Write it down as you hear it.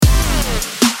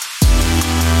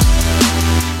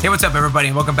Hey, what's up, everybody,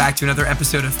 and welcome back to another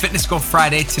episode of Fitness Goal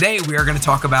Friday. Today, we are going to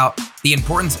talk about the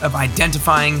importance of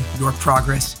identifying your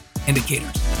progress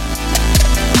indicators.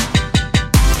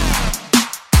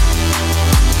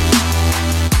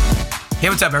 Hey,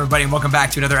 what's up, everybody, and welcome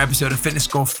back to another episode of Fitness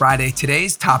Goal Friday.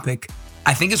 Today's topic,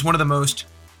 I think, is one of the most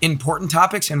important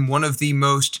topics and one of the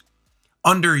most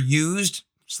underused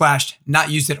 / not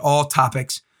used at all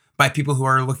topics by people who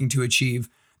are looking to achieve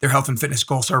their health and fitness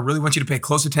goals. So I really want you to pay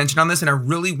close attention on this, and I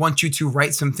really want you to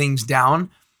write some things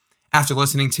down after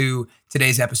listening to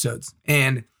today's episodes.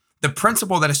 And the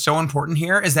principle that is so important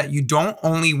here is that you don't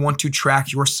only want to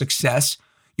track your success,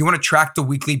 you want to track the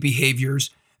weekly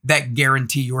behaviors that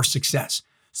guarantee your success.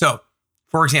 So,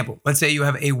 for example, let's say you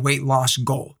have a weight loss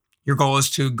goal. Your goal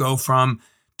is to go from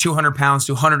 200 pounds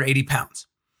to 180 pounds.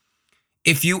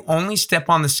 If you only step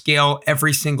on the scale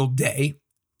every single day,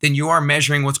 then you are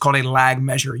measuring what's called a lag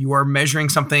measure. You are measuring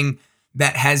something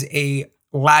that has a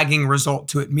lagging result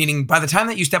to it, meaning by the time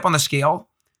that you step on the scale,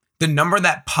 the number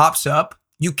that pops up,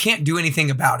 you can't do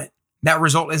anything about it. That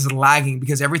result is lagging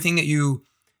because everything that you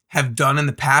have done in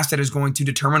the past that is going to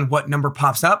determine what number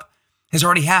pops up has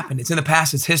already happened. It's in the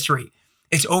past, it's history.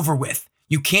 It's over with.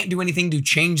 You can't do anything to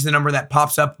change the number that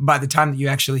pops up by the time that you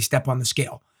actually step on the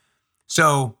scale.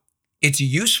 So it's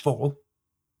useful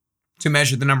to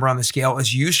measure the number on the scale.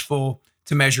 Is useful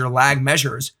to measure lag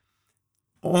measures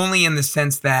only in the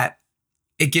sense that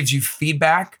it gives you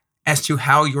feedback as to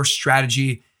how your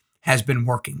strategy has been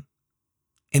working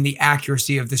and the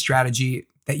accuracy of the strategy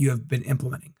that you have been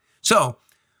implementing. So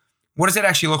what does it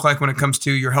actually look like when it comes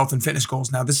to your health and fitness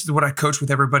goals? Now, this is what I coach with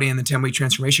everybody in the 10-week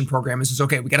transformation program is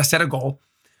okay, we got to set a goal.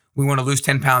 We want to lose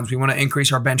 10 pounds. We want to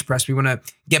increase our bench press. We want to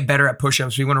get better at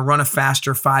push-ups. We want to run a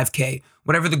faster 5K,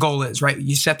 whatever the goal is, right?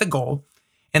 You set the goal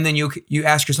and then you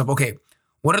ask yourself, okay,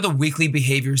 what are the weekly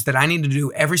behaviors that I need to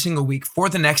do every single week for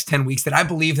the next 10 weeks that I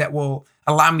believe that will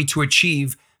allow me to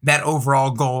achieve that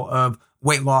overall goal of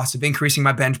weight loss, of increasing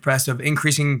my bench press, of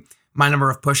increasing my number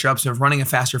of push-ups, of running a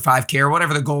faster 5K, or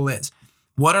whatever the goal is.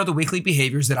 What are the weekly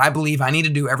behaviors that I believe I need to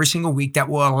do every single week that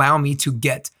will allow me to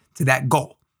get to that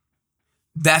goal?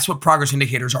 That's what progress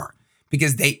indicators are,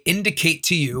 because they indicate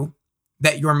to you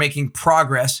that you're making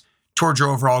progress towards your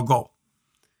overall goal.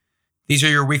 These are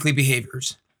your weekly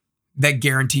behaviors that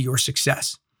guarantee your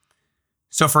success.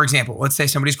 So for example, let's say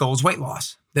somebody's goal is weight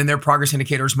loss. Then their progress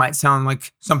indicators might sound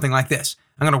like something like this.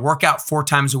 I'm going to work out 4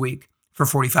 times a week for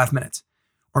 45 minutes.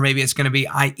 Or maybe it's going to be,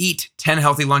 I eat 10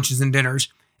 healthy lunches and dinners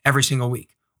every single week.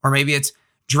 Or maybe it's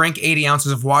drink 80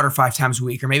 ounces of water 5 times a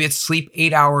week. Or maybe it's sleep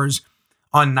 8 hours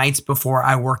on nights before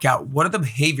I work out. What are the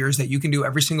behaviors that you can do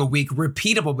every single week,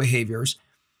 repeatable behaviors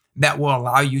that will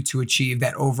allow you to achieve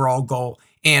that overall goal?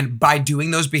 And by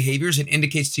doing those behaviors, it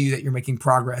indicates to you that you're making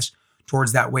progress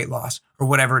towards that weight loss or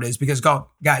whatever it is. Because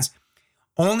guys,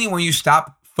 only when you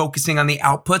stop focusing on the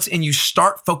outputs and you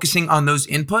start focusing on those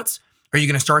inputs are you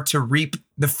going to start to reap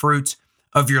the fruits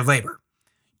of your labor.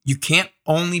 You can't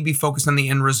only be focused on the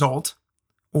end result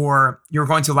or you're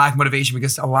going to lack motivation,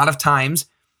 because a lot of times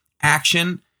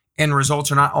action and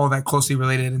results are not all that closely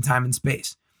related in time and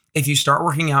space. If you start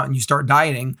working out and you start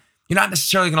dieting, you're not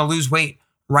necessarily going to lose weight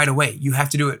right away. You have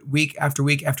to do it week after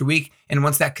week after week. And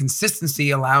once that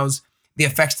consistency allows the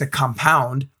effects to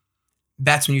compound,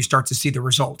 that's when you start to see the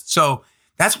result. So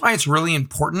that's why it's really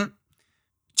important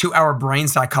to our brain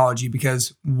psychology,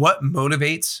 because what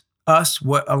motivates us,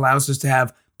 what allows us to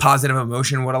have positive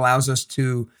emotion, what allows us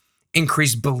to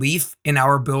increase belief in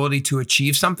our ability to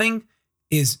achieve something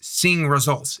is seeing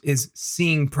results, is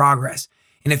seeing progress.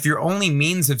 And if your only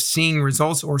means of seeing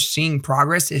results or seeing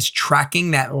progress is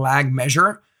tracking that lag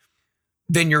measure,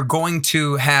 then you're going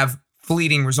to have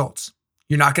fleeting results.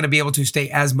 You're not going to be able to stay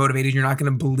as motivated. You're not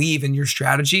going to believe in your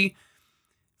strategy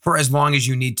for as long as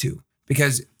you need to,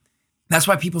 because that's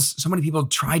why so many people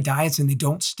try diets and they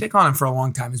don't stick on them for a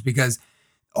long time, is because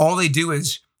all they do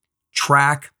is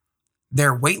track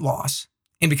their weight loss.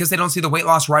 And because they don't see the weight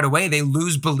loss right away, they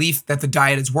lose belief that the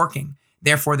diet is working.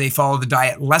 Therefore, they follow the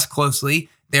diet less closely.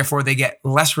 Therefore, they get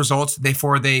less results.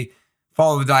 Therefore, they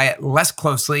follow the diet less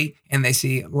closely and they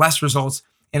see less results,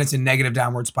 and it's a negative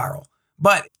downward spiral.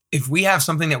 But if we have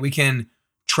something that we can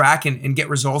track and get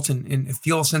results and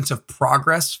feel a sense of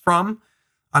progress from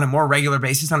on a more regular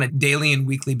basis, on a daily and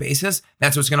weekly basis,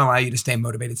 that's what's going to allow you to stay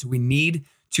motivated. So we need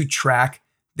to track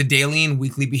the daily and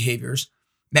weekly behaviors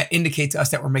that indicate to us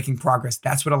that we're making progress.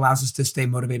 That's what allows us to stay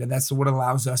motivated. That's what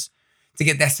allows us to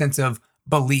get that sense of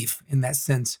belief and that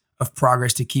sense of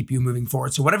progress to keep you moving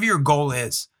forward. So whatever your goal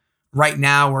is right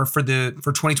now or for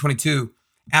 2022,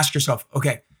 ask yourself,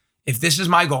 okay, if this is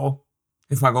my goal,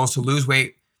 if my goal is to lose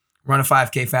weight, run a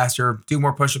 5K faster, do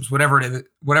more push-ups, whatever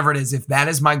it is, if that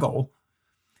is my goal,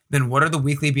 then what are the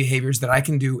weekly behaviors that I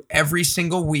can do every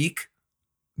single week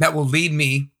that will lead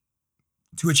me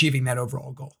to achieving that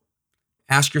overall goal?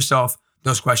 Ask yourself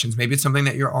those questions. Maybe it's something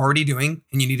that you're already doing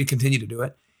and you need to continue to do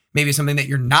it. Maybe it's something that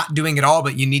you're not doing at all,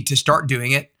 but you need to start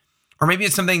doing it. Or maybe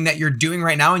it's something that you're doing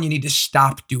right now and you need to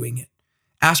stop doing it.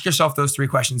 Ask yourself those three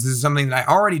questions. Is it something that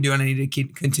I already do and I need to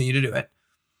continue to do it?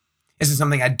 Is it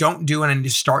something I don't do and I need to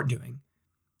start doing?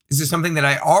 Is it something that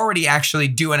I already actually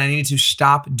do and I need to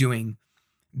stop doing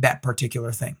that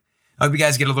particular thing? I hope you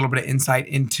guys get a little bit of insight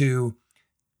into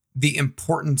the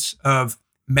importance of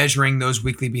measuring those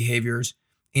weekly behaviors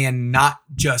and not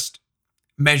just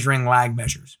measuring lag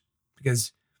measures,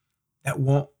 because that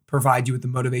won't provide you with the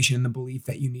motivation and the belief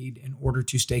that you need in order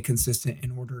to stay consistent,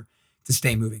 in order to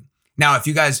stay moving. Now, if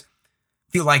you guys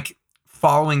feel like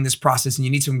following this process and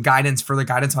you need some guidance, further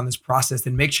guidance on this process,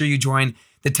 then make sure you join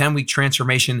the 10-week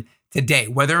transformation today.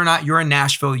 Whether or not you're in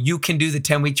Nashville, you can do the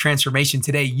 10-week transformation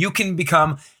today. You can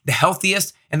become the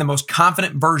healthiest and the most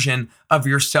confident version of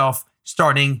yourself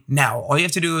starting now. All you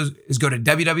have to do is go to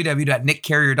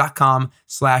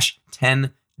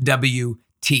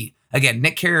www.nickcarrier.com/10WT. Again,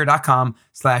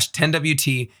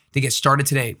 nickcarrier.com/10WT to get started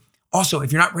today. Also,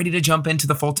 if you're not ready to jump into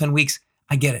the full 10 weeks,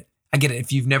 I get it.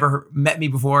 If you've never met me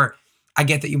before, I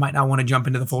get that you might not want to jump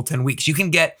into the full 10 weeks. You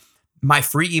can get my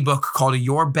free ebook called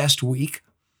Your Best Week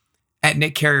at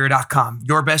nickcarrier.com.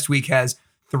 Your Best Week has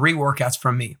 3 workouts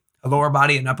from me, a lower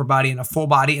body, an upper body, and a full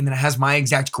body. And then it has my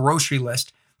exact grocery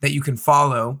list that you can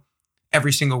follow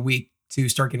every single week to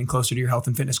start getting closer to your health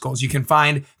and fitness goals. You can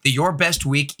find the Your Best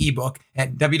Week ebook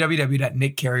at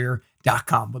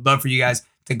www.nickcarrier.com. Would love for you guys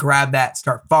to grab that,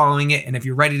 start following it. And if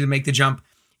you're ready to make the jump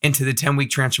into the 10-week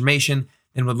transformation,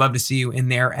 then would love to see you in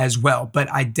there as well. But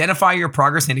identify your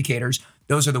progress indicators.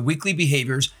 Those are the weekly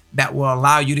behaviors that will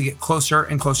allow you to get closer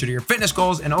and closer to your fitness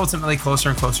goals and ultimately closer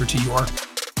and closer to your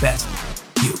best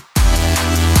you.